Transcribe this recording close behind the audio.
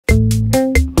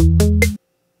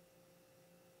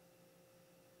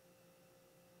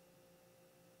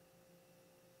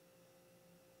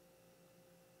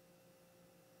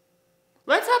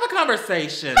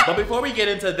conversation. But before we get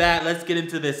into that, let's get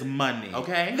into this money,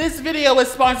 okay? This video is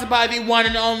sponsored by the one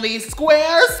and only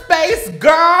Squarespace,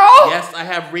 girl! Yes, I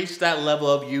have reached that level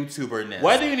of YouTuber-ness.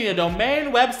 Whether you need a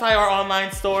domain, website, or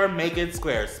online store, make it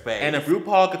Squarespace. And if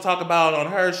RuPaul could talk about it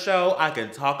on her show, I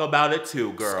can talk about it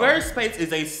too, girl. Squarespace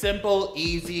is a simple,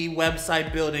 easy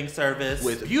website building service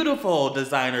with beautiful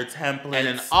designer templates and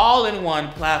an all-in-one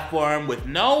platform with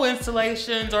no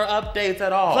installations or updates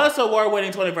at all. Plus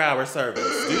award-winning 24-hour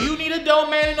service. Do you need a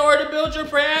domain in order to build your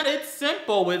brand? It's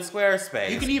simple with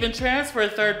Squarespace. You can even transfer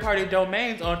third-party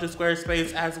domains onto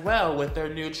Squarespace as well with their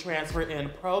new Transfer In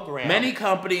program. Many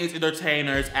companies,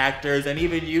 entertainers, actors, and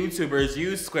even YouTubers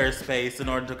use Squarespace in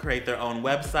order to create their own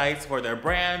websites for their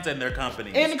brands and their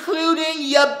companies. Including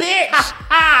ya bitch!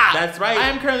 That's right. I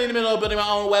am currently in the middle of building my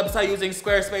own website using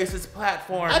Squarespace's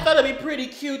platform. I thought it'd be pretty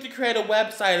cute to create a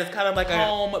website. It's kind of like a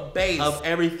home base of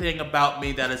everything about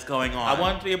me that is going on. I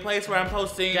want it to be a place where I'm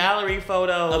posting gallery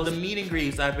photos of the meet and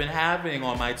greets I've been having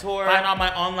on my tour, find out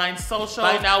my online social,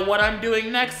 find out what I'm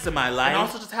doing next in my life, and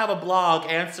also just have a blog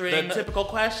answering the typical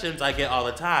questions I get all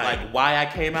the time. Like why I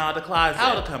came out of the closet,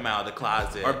 how to come out of the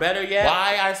closet, or better yet,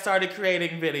 why I started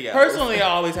creating videos. Personally, I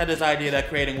always had this idea that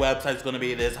creating websites is gonna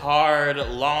be this hard,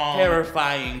 long,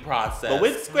 terrifying process. But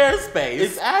with Squarespace,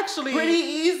 it's actually pretty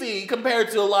easy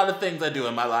compared to a lot of things I do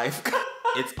in my life.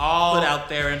 It's all put out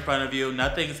there in front of you.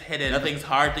 Nothing's hidden. Nothing's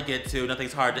hard to get to.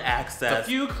 Nothing's hard to access. A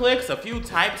few clicks, a few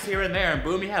types here and there, and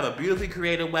boom, you have a beautifully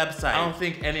created website. I don't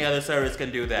think any other service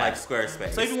can do that like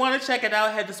Squarespace. So if you want to check it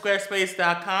out, head to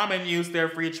squarespace.com and use their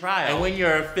free trial. And when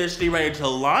you're officially ready to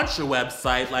launch your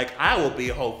website, like I will be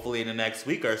hopefully in the next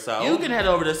week or so, you can head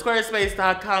over to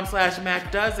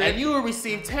squarespace.com/MacDoesIt and you will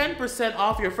receive 10%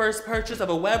 off your first purchase of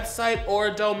a website or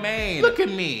domain. Look at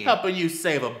me, helping you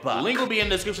save a buck. Link will be in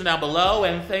the description down below.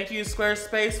 And thank you,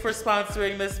 Squarespace, for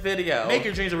sponsoring this video. Make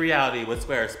your dreams a reality with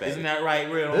Squarespace. Isn't that right,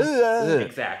 Real?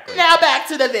 Exactly. Now back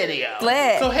to the video.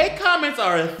 So hate comments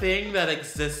are a thing that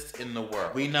exists in the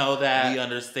world. We know that. We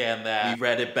understand that. We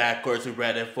read it backwards. We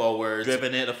read it forwards.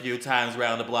 Driven it a few times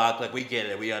around the block. Like, we get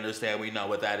it. We understand. We know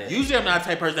what that is. Usually, I'm not the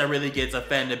type of person that really gets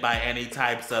offended by any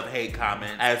types of hate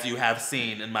comments, as you have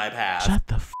seen in my past. Shut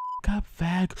the f up,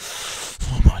 fag.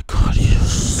 Oh my god,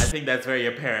 yes. I think that's very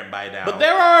apparent by now. But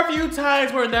there are a few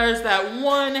times where there's that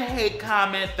one hate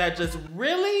comment that just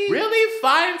really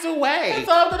finds a way. That's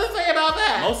all I'm gonna say about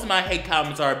that. Most of my hate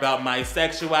comments are about my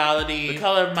sexuality, the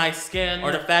color of my skin,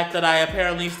 or the fact that I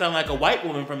apparently sound like a white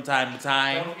woman from time to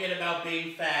time. Don't forget about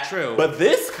being fat. True. But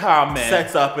this comment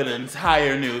sets up an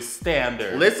entire new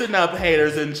standard. Listen up,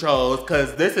 haters and trolls,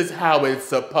 cause this is how it's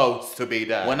supposed to be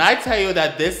done. When I tell you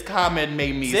that this comment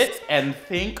made me sit and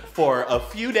think for a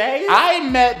few days,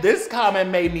 this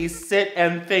comment made me sit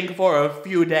and think for a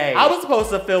few days. I was supposed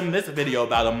to film this video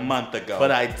about a month ago, but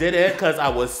I didn't because I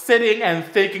was sitting and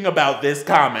thinking about this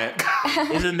comment.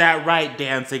 Isn't that right,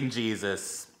 Dancing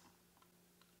Jesus?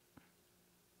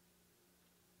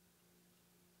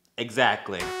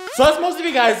 Exactly. So as most of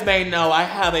you guys may know, I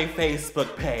have a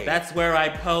Facebook page. That's where I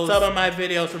post some of my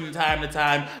videos from time to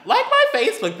time. Like my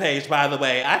Facebook page, by the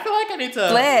way. I feel like I need to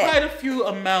write a few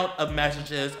amount of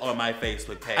messages on my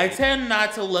Facebook page. I tend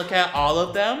not to look at all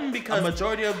of them because a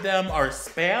majority of them are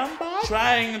spam bots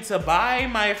trying to buy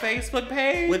my Facebook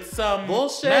page with some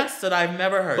bullshit that I've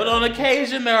never heard. But on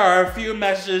occasion, there are a few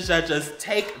messages that just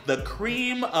take the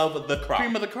cream of the crop.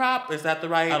 Cream of the crop? Is that the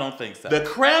right? I don't think so. The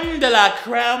creme de la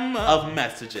creme of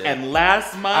messages. And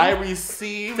last month, I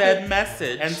received said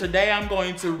message, and today I'm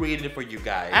going to read it for you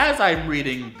guys. As I'm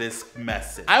reading this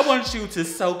message, I want you to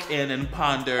soak in and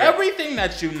ponder everything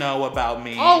that you know about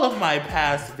me, all of my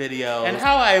past videos, and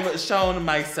how I've shown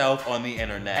myself on the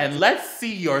internet. And let's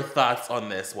see your thoughts on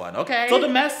this one, okay? So the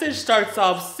message starts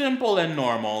off simple and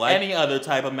normal, like any other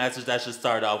type of message that should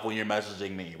start off when you're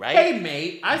messaging me, right? Hey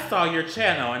mate, I saw your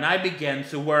channel and I began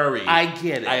to worry. I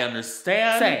get it. I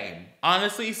understand. Same.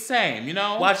 Honestly, same, you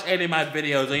know? Watch any of my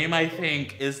videos and you might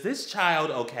think, is this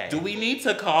child okay? Do we need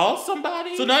to call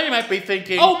somebody? So now you might be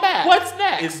thinking, oh Matt, what's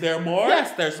next? Is there more?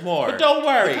 Yes, there's more. But don't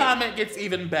worry, the comment gets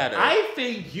even better. I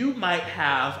think you might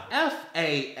have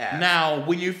FAS. Now,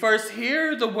 when you first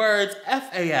hear the words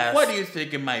FAS, what do you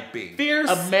think it might be? Fierce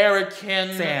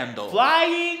American Sandal.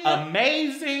 Flying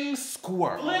Amazing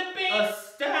Squirrel. Flipping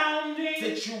Astounding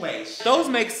Situation. Those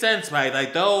make sense, right?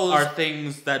 Like those are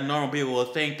things that normal people will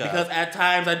think of. Because at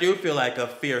times I do feel like a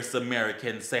fierce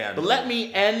American Sandal. But let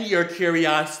me end your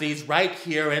curiosities right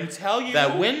here and tell you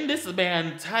that when this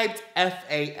man typed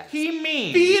FAS, he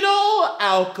means fetal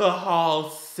alcohol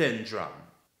syndrome.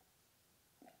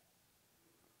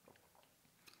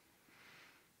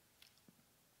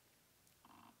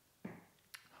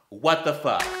 What the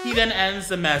fuck? He then ends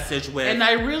the message with, and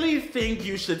I really think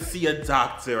you should see a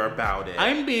doctor about it.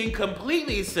 I'm being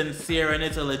completely sincere and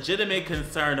it's a legitimate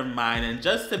concern of mine, and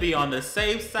just to be on the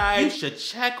safe side, you should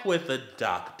check with a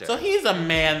doctor. So he's a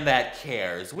man that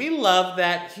cares. We love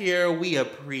that here. We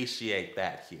appreciate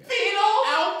that here. Fetal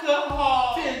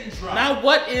alcohol syndrome. Now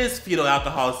what is fetal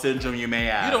alcohol syndrome, you may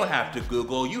ask? You don't have to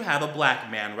Google. You have a black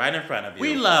man right in front of you.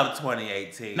 We love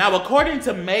 2018. Now according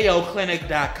to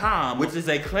MayoClinic.com, which is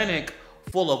a clinic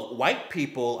full of white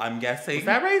people, I'm guessing. Is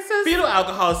that racist? Fetal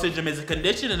alcohol syndrome is a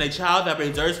condition in a child that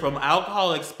results from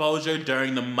alcohol exposure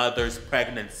during the mother's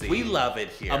pregnancy. We love it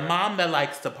here. A mom that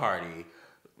likes to party.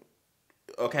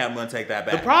 Okay, I'm gonna take that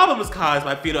back. The problems caused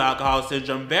by fetal alcohol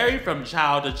syndrome vary from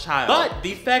child to child, but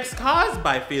defects caused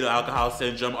by fetal alcohol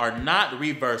syndrome are not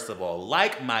reversible,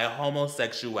 like my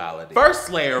homosexuality. First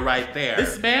layer right there.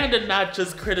 This man did not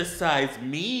just criticize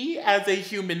me as a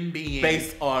human being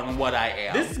based on what I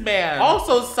am. This man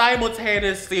also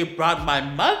simultaneously brought my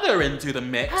mother into the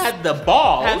mix, had the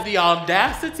balls, had the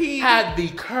audacity, had the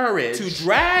courage to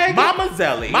drag Mama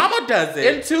Zelly, Mama Does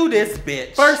It, into this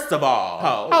bitch. First of all,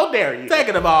 how dare you?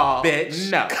 Second of all, bitch,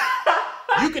 no.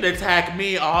 You can attack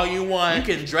me all you want.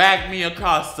 You can drag me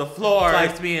across the floor,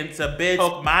 slice me into bitch,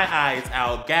 poke my eyes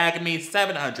out, gag me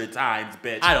 700 times,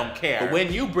 bitch. I don't care. But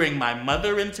when you bring my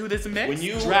mother into this mix, when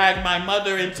you drag my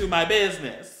mother into my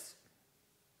business,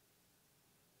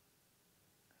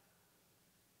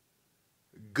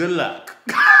 good luck.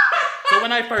 So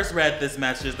when I first read this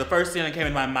message, the first thing that came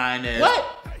in my mind is,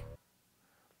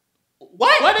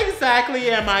 What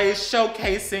exactly am I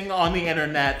showcasing on the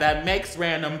internet that makes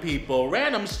random people,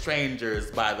 random strangers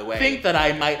by the way, think that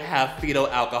I might have fetal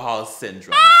alcohol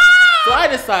syndrome? So I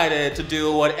decided to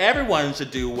do what everyone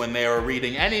should do when they are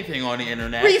reading anything on the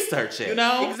internet. Research it, you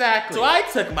know? Exactly. So I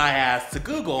took my ass to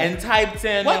Google and typed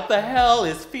in, what the hell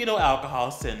is fetal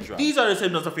alcohol syndrome? These are the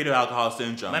symptoms of fetal alcohol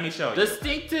syndrome. Let me show you.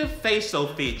 Distinctive facial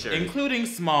features, including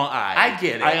small eyes. I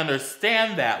get it. I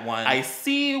understand that one. I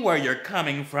see where you're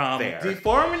coming from there.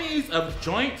 Deformities of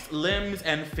joints, limbs,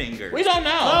 and fingers. We don't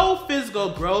know. Low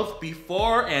physical growth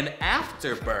before and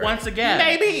after birth. Once again,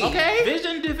 maybe. Okay?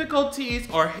 Vision difficulties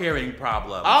or hearing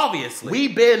problems. Obviously. We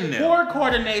been new. Poor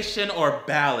coordination or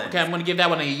balance. Okay, I'm gonna give that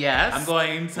one a yes. I'm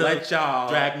going to let y'all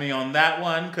drag me on that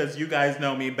one because you guys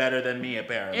know me better than me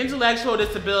apparently. Intellectual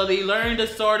disability, learning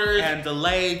disorders, and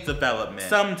delayed development.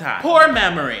 Sometimes. Poor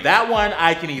memory. That one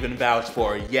I can even vouch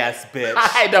for. Yes, bitch.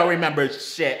 I don't remember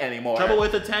shit anymore. Trouble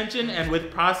with attention and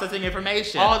with processing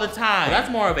information. All the time. Well,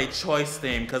 that's more of a choice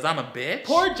thing because I'm a bitch.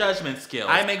 Poor judgment skills.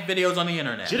 I make videos on the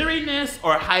internet. Jitteriness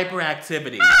or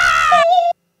hyperactivity.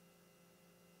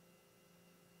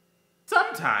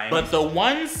 Sometimes. But the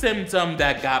one symptom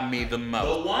that got me the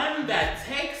most, the one that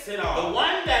takes it all, the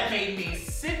one that made me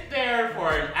sit there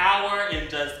for an hour in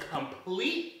just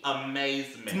complete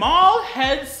amazement. Small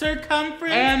head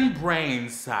circumference and brain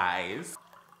size.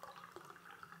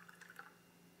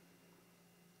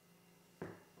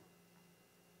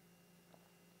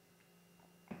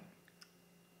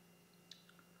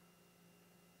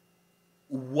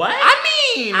 What?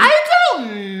 I mean, I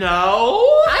don't know.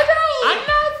 I'm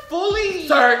not fully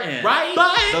certain, right?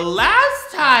 But the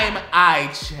last time I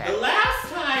checked, the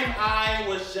last time I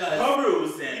was just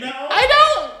perusing, you know, I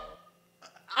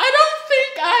don't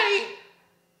think I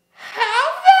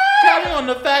have that. Counting on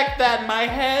the fact that my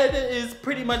head is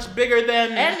pretty much bigger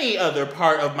than any other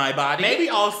part of my body. Maybe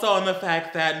also on the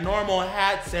fact that normal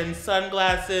hats and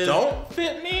sunglasses don't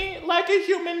fit me like a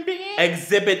human being.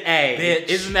 Exhibit A. Bitch.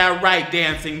 Isn't that right,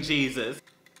 Dancing Jesus?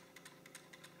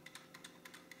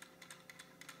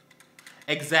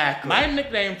 Exactly. My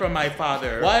nickname from my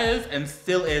father was and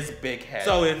still is Big Head.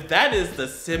 So if that is the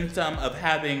symptom of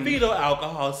having fetal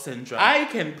alcohol syndrome, I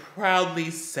can proudly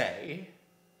say,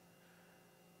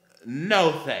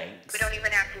 no thanks. We don't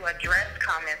even have to address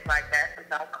comments like that, so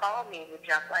don't call me with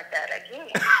junk like that again.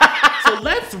 So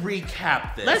let's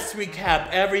recap this. Let's recap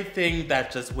everything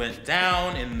that just went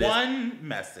down in this one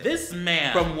message. This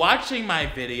man, from watching my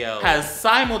video, has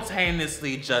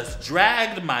simultaneously just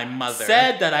dragged my mother,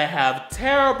 said that I have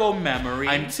terrible memory,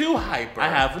 I'm too hyper, I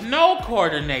have no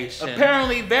coordination,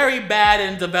 apparently very bad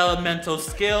in developmental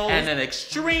skills, and an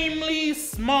extremely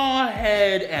small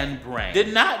head and brain.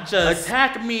 Did not just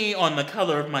attack me on the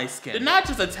color of my skin. Did not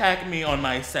just attack me on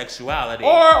my sexuality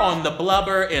or on the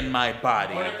blubber in my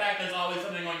body. Or the fact there's always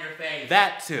something on your face.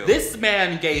 that too. This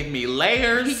man gave me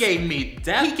layers, he gave me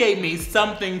depth, he gave me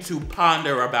something to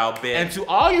ponder about, bitch. And to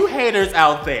all you haters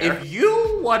out there, if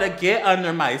you wanna get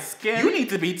under my skin, you need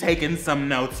to be taking some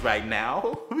notes right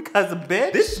now. Because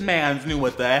bitch, this man knew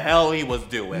what the hell he was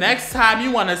doing. Next time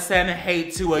you wanna send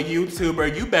hate to a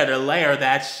YouTuber, you better layer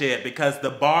that shit because the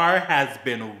bar has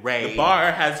been raised. The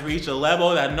bar has reached a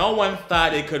level that no one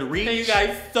thought it could reach. Thank you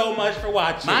guys so much for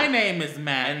watching. My name is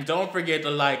Matt, and don't forget to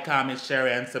like, comment, share,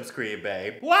 and subscribe,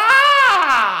 babe.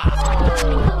 Wow!